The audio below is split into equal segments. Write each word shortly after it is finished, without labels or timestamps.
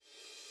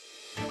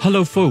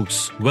Hello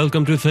folks,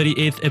 welcome to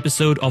 38th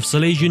episode of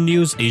Salesian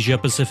News Asia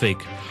Pacific,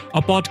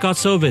 a podcast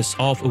service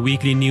of a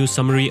weekly news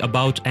summary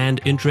about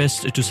and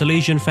interest to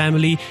Salesian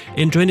family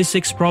in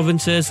 26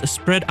 provinces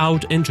spread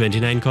out in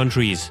 29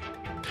 countries.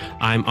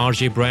 I'm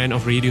RJ Brian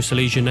of Radio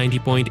Salesian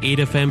 90.8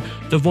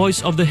 FM, the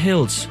voice of the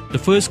hills, the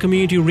first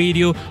community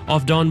radio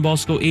of Don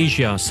Bosco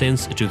Asia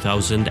since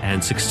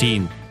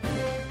 2016.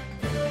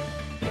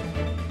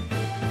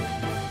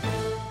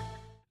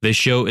 This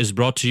show is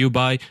brought to you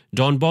by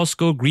Don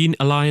Bosco Green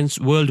Alliance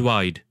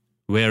Worldwide,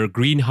 where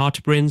green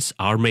heartprints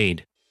are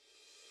made.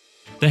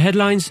 The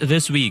headlines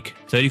this week,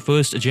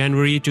 31st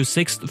January to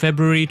 6th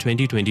February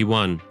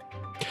 2021.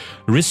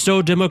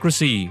 Restore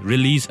democracy,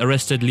 release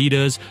arrested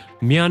leaders,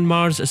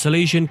 Myanmar's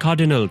Salesian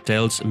Cardinal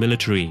tells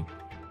military.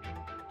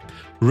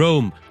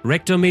 Rome,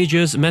 Rector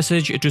Major's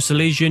message to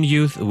Salesian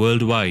youth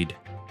worldwide.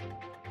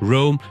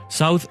 Rome,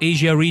 South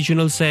Asia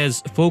Regional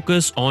says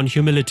focus on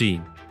humility.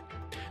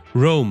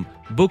 Rome,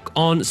 book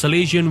on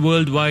Salesian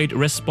worldwide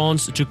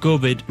response to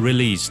COVID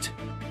released.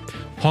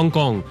 Hong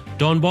Kong,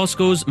 Don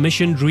Bosco's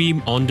mission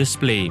dream on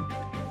display.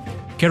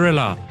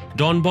 Kerala,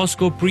 Don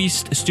Bosco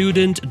priest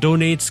student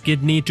donates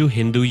kidney to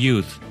Hindu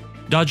youth.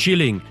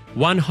 Darjeeling,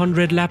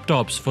 100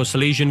 laptops for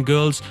Salesian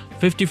girls,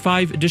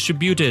 55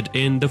 distributed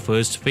in the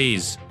first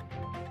phase.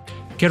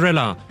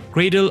 Kerala,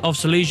 Cradle of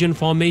Salesian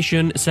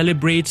Formation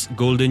celebrates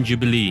Golden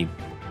Jubilee.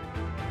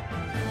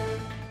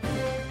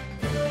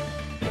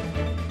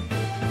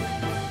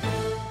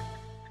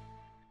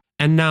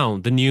 And now,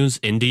 the news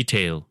in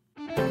detail.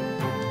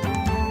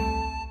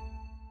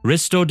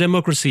 Restore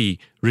democracy,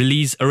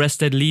 release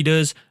arrested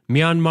leaders,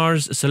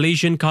 Myanmar's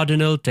Salesian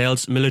Cardinal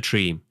tells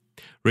military.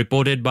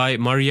 Reported by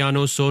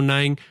Mariano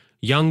Sonang,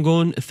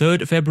 Yangon,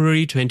 3rd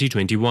February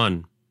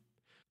 2021.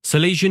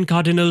 Salesian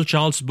Cardinal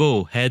Charles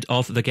Bo, head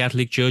of the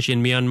Catholic Church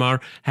in Myanmar,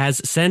 has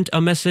sent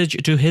a message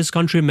to his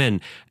countrymen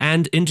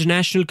and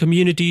international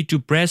community to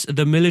press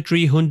the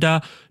military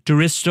junta to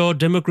restore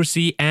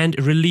democracy and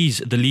release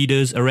the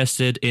leaders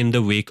arrested in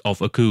the wake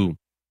of a coup.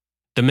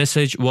 The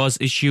message was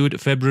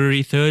issued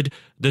February 3rd,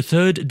 the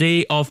third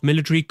day of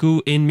military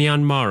coup in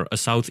Myanmar, a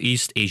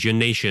Southeast Asian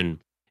nation.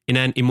 In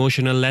an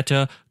emotional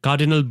letter,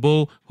 Cardinal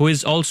Bo, who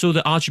is also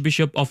the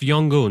Archbishop of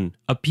Yangon,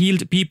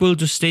 appealed people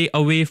to stay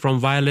away from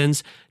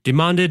violence,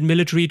 demanded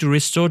military to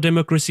restore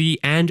democracy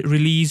and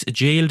release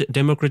jailed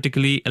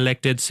democratically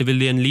elected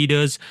civilian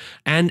leaders,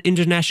 and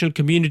international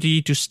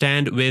community to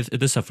stand with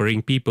the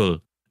suffering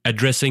people.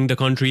 Addressing the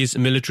country's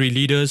military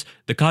leaders,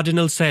 the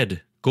Cardinal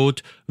said,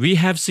 quote, "We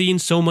have seen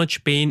so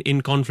much pain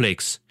in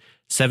conflicts.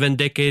 7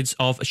 decades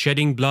of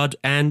shedding blood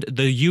and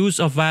the use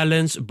of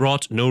violence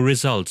brought no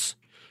results.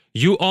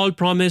 You all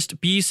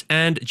promised peace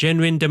and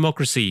genuine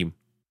democracy.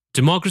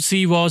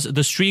 Democracy was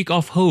the streak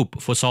of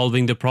hope for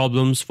solving the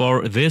problems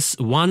for this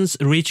once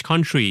rich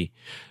country.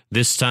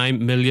 This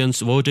time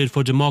millions voted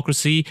for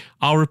democracy.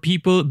 Our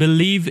people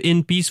believe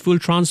in peaceful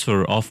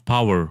transfer of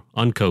power."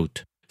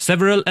 Unquote.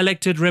 Several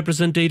elected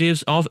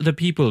representatives of the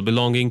people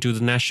belonging to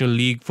the National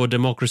League for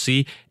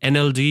Democracy,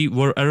 NLD,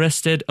 were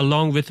arrested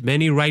along with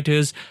many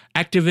writers,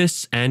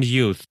 activists and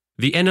youth.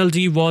 The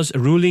NLD was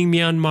ruling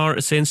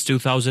Myanmar since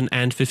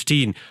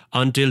 2015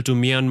 until to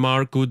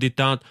Myanmar coup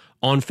d'etat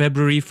on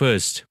February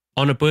 1st.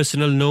 On a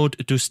personal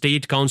note to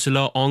State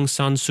Councillor Aung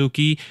San Suu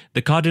Kyi,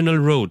 the Cardinal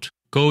wrote,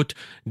 quote,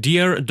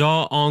 "Dear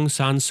Daw Aung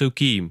San Suu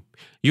Kyi,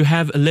 you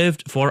have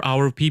lived for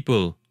our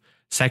people,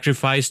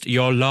 sacrificed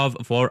your love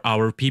for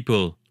our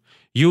people.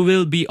 You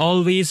will be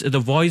always the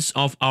voice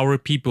of our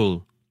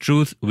people.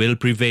 Truth will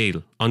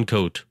prevail."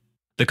 Unquote.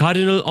 The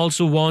Cardinal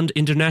also warned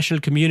international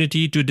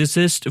community to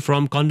desist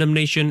from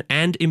condemnation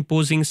and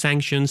imposing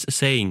sanctions,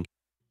 saying,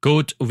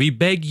 quote, "We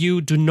beg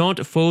you do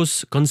not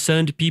force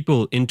concerned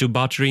people into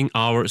bartering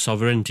our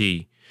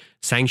sovereignty.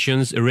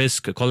 Sanctions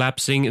risk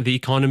collapsing the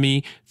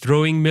economy,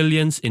 throwing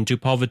millions into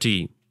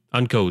poverty."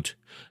 Unquote.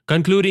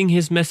 Concluding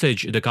his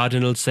message, the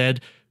Cardinal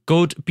said,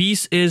 quote,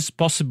 "Peace is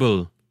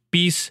possible.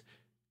 Peace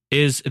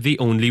is the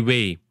only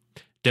way.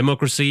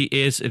 Democracy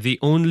is the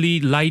only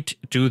light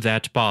to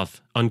that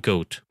path."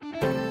 Unquote.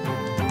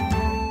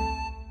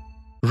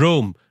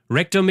 Rome,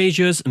 Rector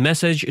Major's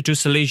message to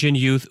Salesian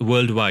youth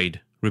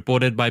worldwide.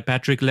 Reported by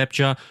Patrick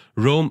Lepcha,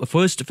 Rome,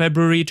 1st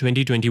February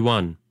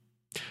 2021.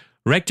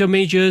 Rector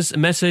Major's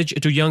message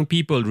to young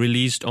people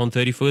released on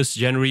 31st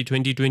January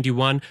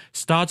 2021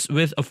 starts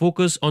with a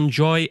focus on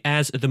joy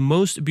as the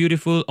most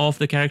beautiful of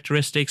the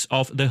characteristics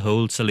of the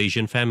whole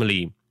Salesian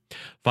family.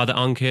 Father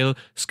Angel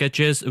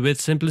sketches with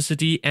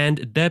simplicity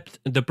and depth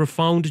the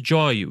profound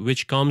joy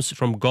which comes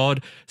from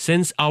God,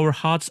 since our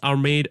hearts are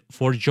made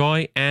for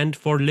joy and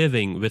for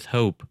living with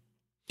hope.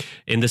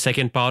 In the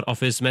second part of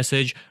his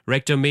message,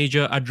 Rector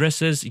Major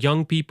addresses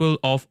young people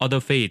of other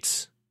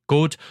faiths.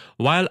 Quote,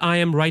 "While I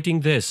am writing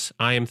this,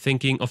 I am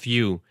thinking of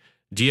you,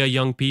 dear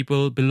young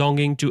people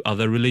belonging to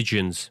other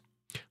religions,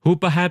 who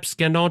perhaps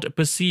cannot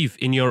perceive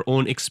in your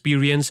own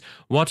experience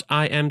what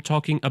I am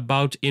talking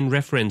about in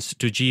reference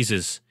to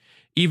Jesus,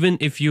 even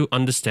if you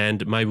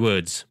understand my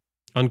words."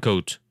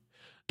 Unquote.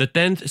 The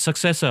 10th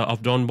successor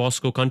of Don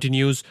Bosco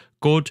continues,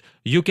 Quote,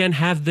 you can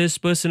have this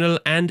personal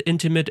and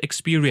intimate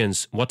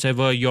experience,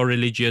 whatever your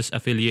religious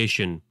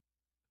affiliation.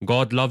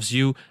 God loves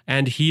you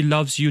and He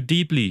loves you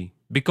deeply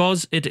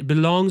because it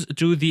belongs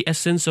to the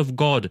essence of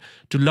God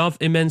to love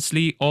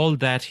immensely all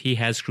that He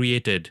has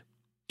created.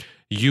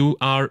 You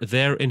are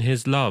there in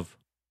His love.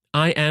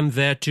 I am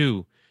there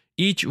too.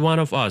 Each one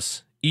of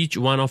us, each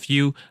one of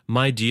you,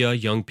 my dear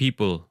young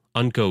people.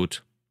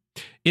 Unquote.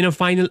 In a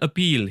final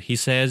appeal, he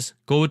says,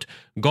 quote,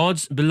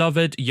 God's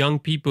beloved young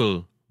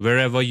people,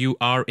 wherever you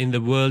are in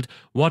the world,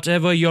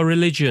 whatever your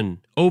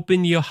religion,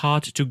 open your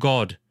heart to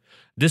God.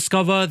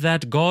 Discover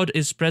that God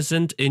is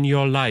present in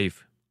your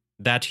life,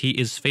 that He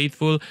is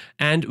faithful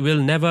and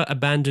will never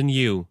abandon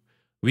you.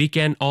 We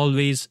can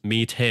always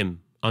meet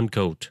Him.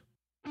 Unquote.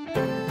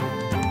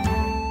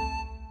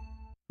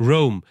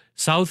 Rome,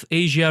 South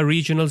Asia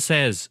Regional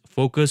says,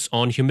 focus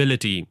on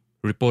humility.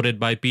 Reported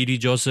by P.D.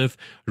 Joseph,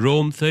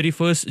 Rome,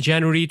 31st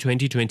January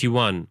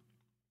 2021.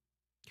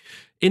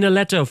 In a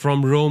letter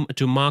from Rome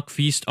to mark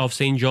Feast of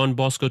St. John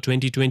Bosco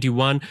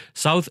 2021,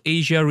 South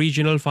Asia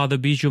Regional Father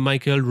Biju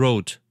Michael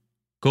wrote,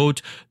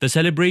 quote, the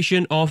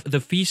celebration of the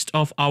Feast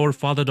of our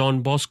Father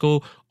Don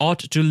Bosco ought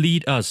to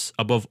lead us,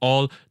 above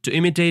all, to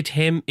imitate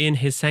him in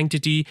his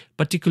sanctity,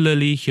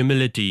 particularly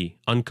humility.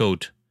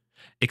 Unquote.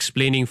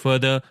 Explaining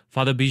further,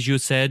 Father Biju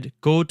said,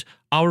 quote,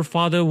 our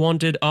Father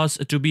wanted us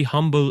to be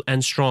humble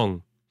and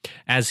strong,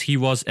 as he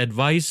was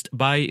advised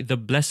by the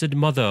Blessed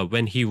Mother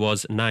when he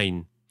was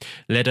 9.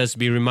 Let us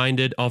be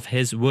reminded of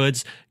his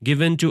words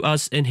given to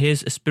us in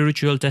his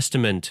spiritual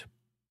testament.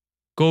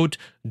 Quote,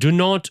 do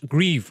not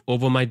grieve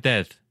over my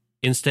death.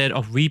 Instead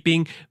of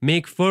weeping,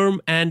 make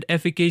firm and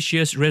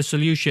efficacious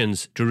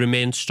resolutions to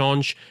remain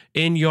staunch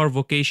in your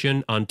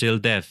vocation until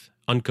death.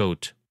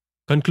 Unquote.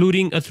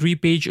 Concluding a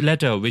 3-page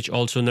letter which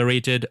also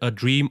narrated a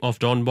dream of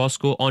Don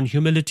Bosco on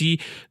humility,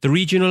 the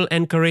regional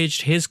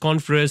encouraged his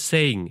confreres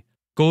saying,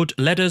 quote,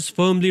 let us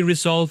firmly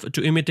resolve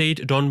to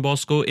imitate Don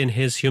Bosco in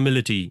his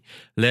humility.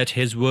 Let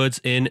his words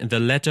in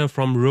the letter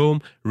from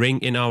Rome ring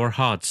in our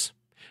hearts.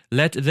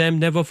 Let them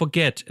never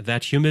forget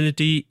that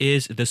humility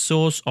is the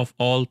source of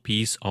all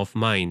peace of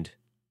mind.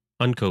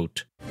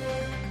 Unquote.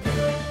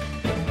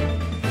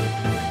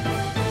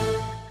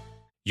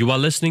 You are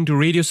listening to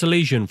Radio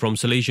Salesian from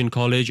Salesian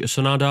College,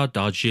 Sonada,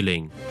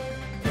 Darjeeling.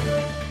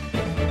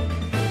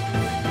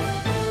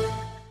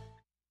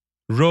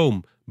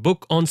 Rome,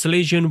 book on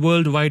Salesian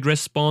worldwide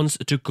response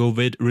to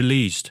COVID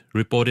released.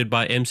 Reported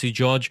by MC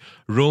George,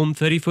 Rome,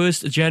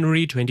 31st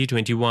January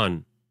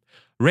 2021.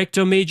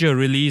 Rector Major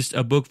released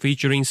a book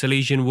featuring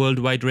Salesian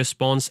worldwide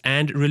response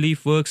and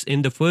relief works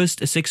in the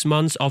first 6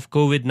 months of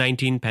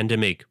COVID-19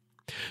 pandemic.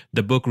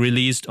 The book,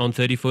 released on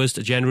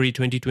 31st January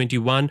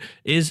 2021,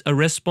 is a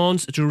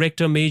response to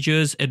Rector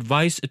Major's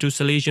advice to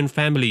Salesian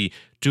family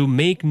to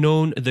make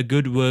known the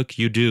good work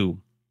you do.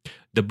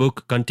 The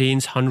book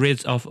contains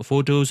hundreds of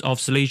photos of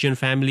Salesian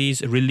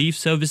families' relief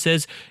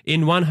services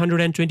in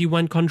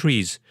 121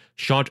 countries,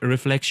 short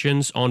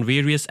reflections on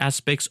various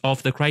aspects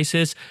of the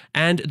crisis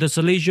and the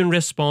Salesian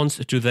response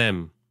to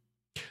them.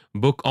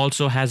 Book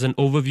also has an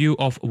overview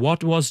of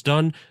what was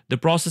done, the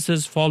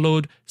processes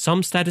followed,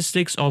 some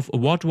statistics of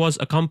what was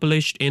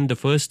accomplished in the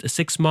first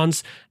 6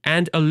 months,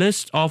 and a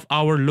list of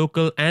our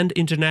local and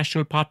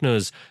international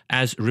partners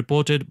as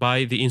reported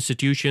by the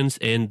institutions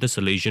in the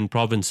Salesian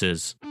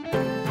provinces.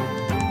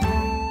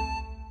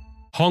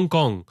 Hong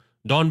Kong,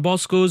 Don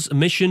Bosco's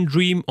mission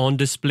dream on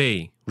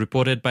display.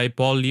 Reported by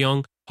Paul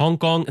Leong, Hong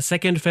Kong,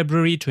 2nd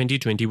February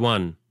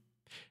 2021.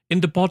 In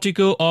the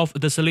portico of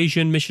the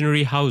Salesian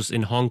Missionary House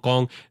in Hong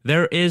Kong,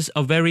 there is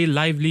a very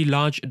lively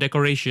large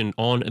decoration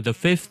on the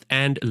 5th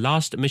and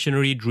last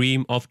missionary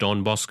dream of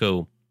Don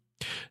Bosco.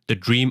 The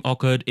dream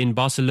occurred in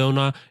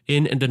Barcelona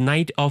in the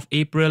night of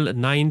April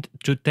 9th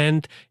to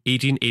 10th,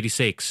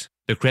 1886.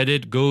 The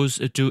credit goes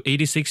to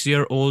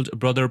 86-year-old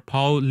Brother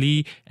Paul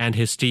Lee and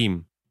his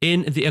team.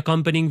 In the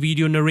accompanying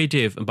video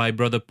narrative by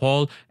Brother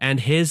Paul, and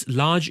his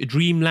large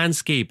dream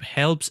landscape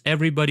helps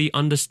everybody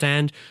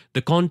understand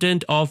the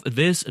content of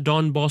this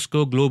Don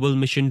Bosco Global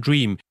Mission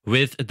Dream,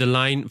 with the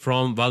line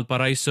from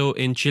Valparaiso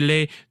in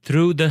Chile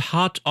through the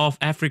heart of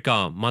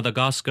Africa,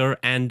 Madagascar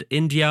and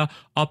India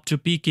up to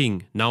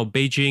Peking, now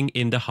Beijing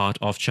in the heart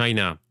of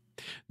China.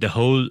 The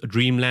whole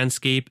dream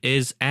landscape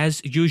is,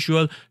 as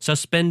usual,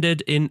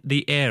 suspended in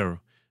the air,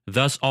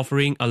 thus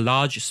offering a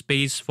large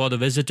space for the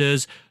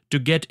visitors to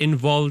get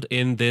involved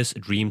in this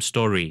dream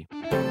story.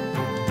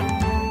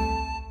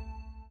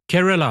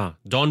 Kerala,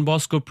 Don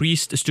Bosco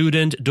priest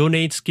student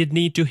donates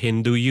kidney to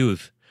Hindu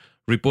youth.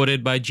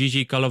 Reported by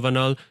Gigi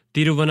Kalavanal,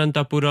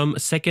 Tiruvananthapuram,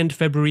 2nd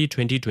February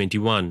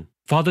 2021.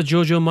 Father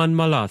Jojo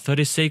Manmala,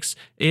 36,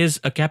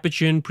 is a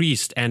Capuchin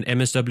priest and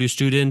MSW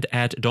student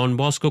at Don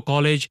Bosco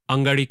College,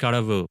 Angari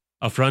Karavu.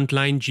 A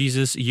frontline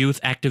Jesus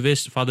youth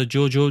activist, Father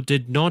Jojo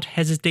did not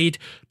hesitate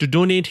to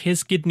donate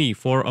his kidney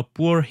for a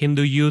poor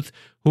Hindu youth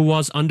who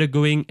was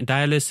undergoing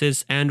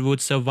dialysis and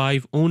would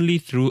survive only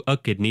through a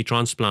kidney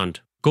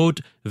transplant. Quote,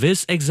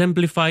 this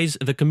exemplifies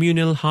the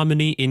communal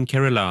harmony in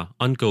Kerala,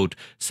 unquote,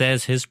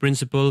 says his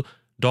principal,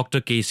 Dr.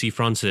 K.C.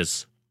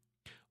 Francis.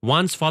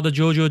 Once Father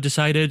Jojo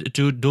decided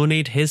to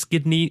donate his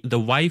kidney, the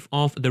wife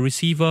of the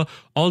receiver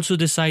also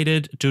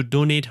decided to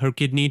donate her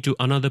kidney to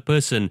another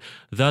person,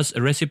 thus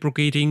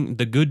reciprocating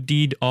the good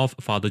deed of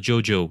Father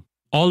Jojo.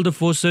 All the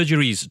 4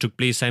 surgeries took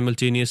place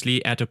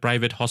simultaneously at a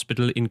private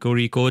hospital in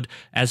Kozhikode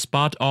as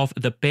part of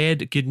the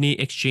Paired Kidney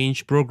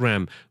Exchange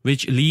program,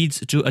 which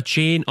leads to a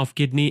chain of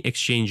kidney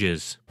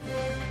exchanges.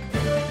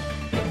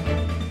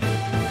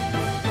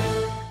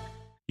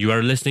 You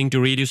are listening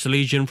to Radio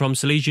Salesian from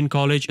Salesian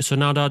College,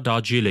 Sonada,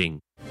 Darjeeling.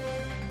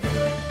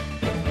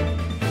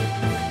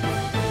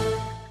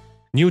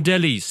 New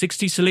Delhi,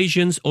 60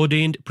 Salesians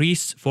ordained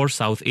priests for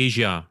South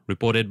Asia.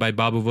 Reported by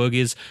Babu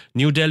Verghese,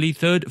 New Delhi,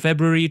 3rd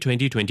February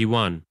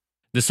 2021.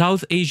 The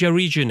South Asia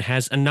region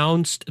has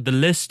announced the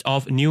list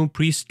of new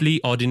priestly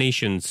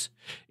ordinations.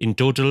 In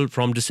total,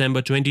 from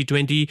December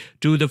 2020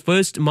 to the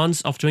first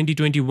months of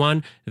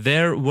 2021,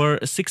 there were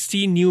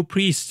 60 new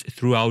priests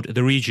throughout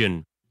the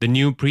region. The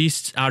new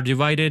priests are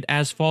divided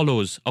as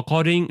follows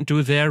according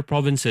to their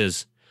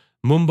provinces: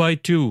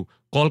 Mumbai 2,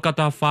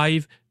 Kolkata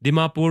 5,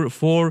 Dimapur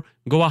 4,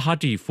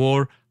 Guwahati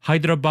 4,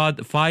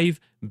 Hyderabad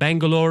 5,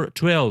 Bangalore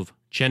 12,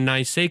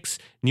 Chennai 6,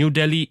 New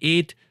Delhi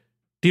 8,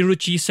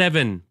 Tiruchi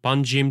 7,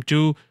 Panjim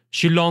 2,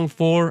 Shillong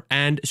 4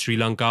 and Sri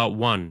Lanka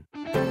 1.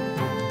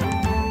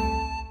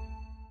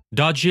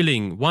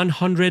 Darjeeling,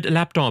 100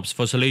 laptops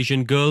for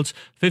Salesian girls,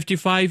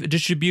 55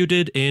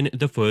 distributed in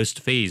the first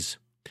phase.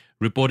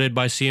 Reported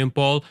by CM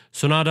Paul,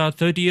 Sonada,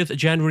 30th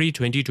January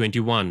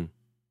 2021.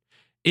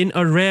 In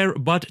a rare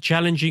but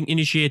challenging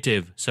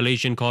initiative,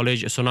 Salesian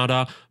College,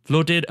 Sonada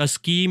floated a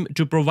scheme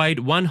to provide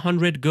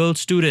 100 girl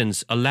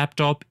students a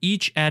laptop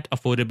each at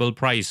affordable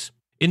price.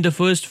 In the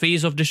first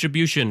phase of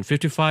distribution,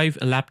 55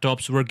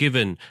 laptops were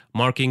given,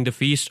 marking the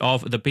feast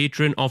of the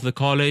patron of the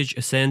college,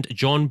 St.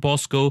 John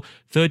Bosco,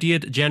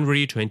 30th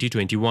January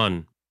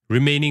 2021.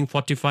 Remaining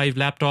 45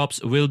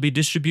 laptops will be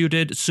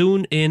distributed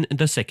soon in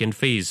the second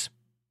phase.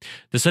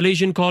 The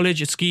Salesian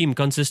College scheme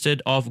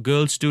consisted of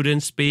girl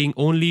students paying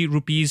only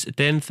rupees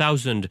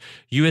 10,000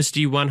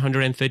 USD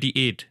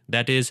 138,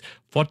 that is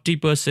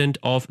 40%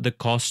 of the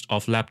cost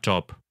of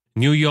laptop.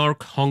 New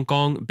York, Hong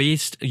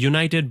Kong-based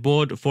United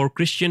Board for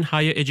Christian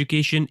Higher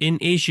Education in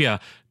Asia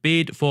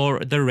paid for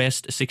the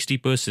rest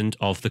 60%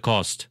 of the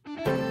cost.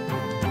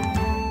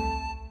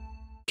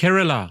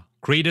 Kerala,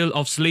 Cradle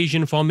of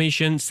Salesian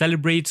Formation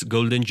celebrates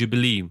Golden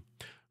Jubilee.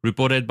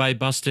 Reported by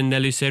Bastin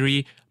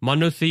Neliseri,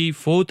 Manuthi,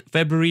 4th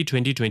February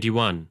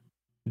 2021.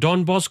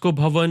 Don Bosco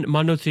Bhavan,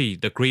 Manuthi,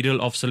 the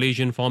cradle of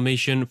Salesian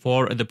formation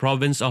for the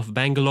province of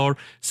Bangalore,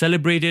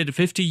 celebrated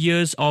 50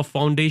 years of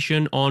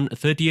foundation on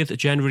 30th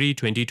January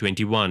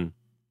 2021.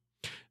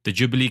 The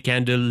Jubilee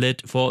candle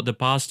lit for the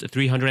past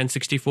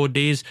 364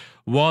 days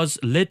was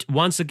lit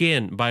once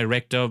again by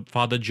Rector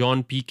Father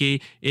John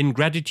P.K. in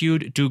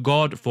gratitude to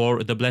God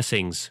for the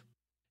blessings.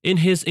 In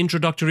his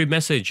introductory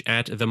message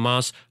at the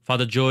Mass,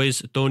 Father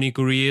Joyce Tony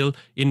Curiel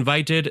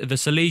invited the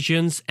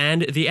Salesians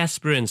and the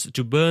aspirants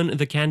to burn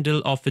the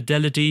candle of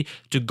fidelity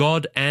to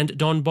God and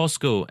Don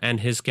Bosco and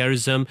his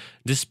charism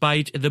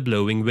despite the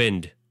blowing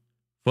wind.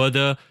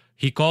 Further,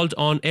 he called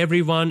on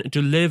everyone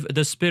to live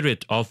the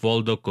spirit of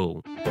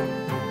Waldoco.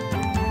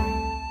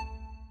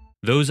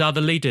 Those are the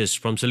latest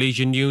from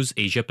Salesian News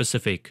Asia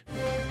Pacific.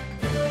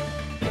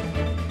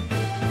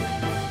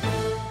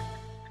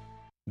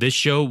 This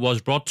show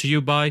was brought to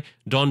you by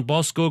Don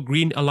Bosco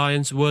Green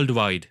Alliance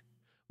Worldwide,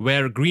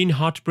 where green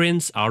heart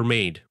prints are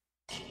made.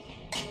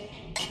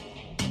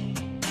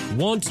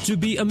 Want to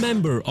be a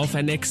member of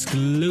an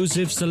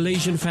exclusive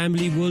Salesian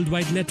Family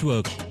Worldwide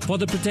network for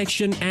the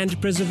protection and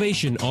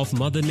preservation of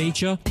Mother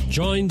Nature?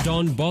 Join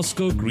Don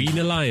Bosco Green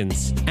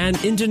Alliance, an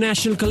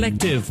international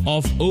collective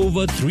of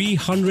over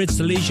 300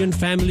 Salesian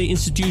family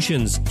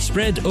institutions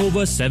spread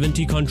over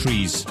 70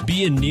 countries.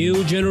 Be a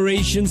new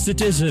generation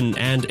citizen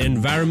and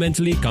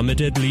environmentally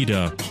committed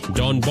leader.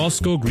 Don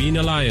Bosco Green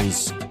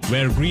Alliance,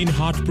 where green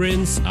heart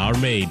prints are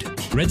made.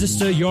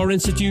 Register your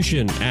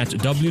institution at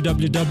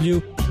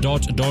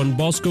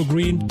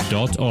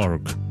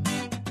www.donboscogreen.org.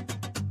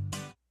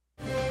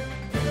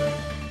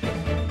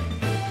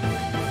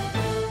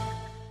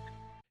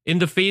 In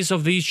the face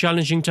of these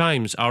challenging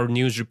times, our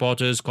news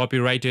reporters,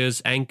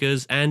 copywriters,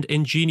 anchors, and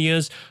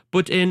engineers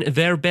put in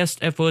their best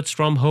efforts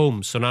from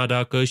home,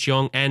 Sonada,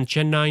 Kurseong, and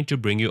Chennai to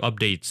bring you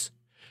updates.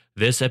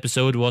 This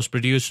episode was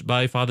produced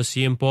by Father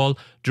CM Paul,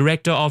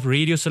 Director of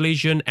Radio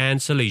Salesian and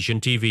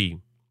Salesian TV.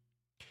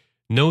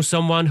 Know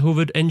someone who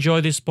would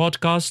enjoy this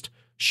podcast?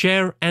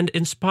 Share and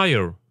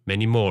inspire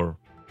many more.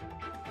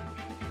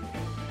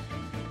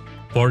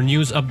 For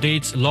news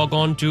updates, log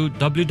on to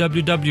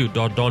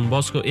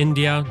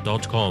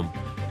www.donboscoindia.com.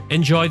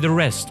 Enjoy the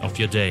rest of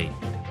your day.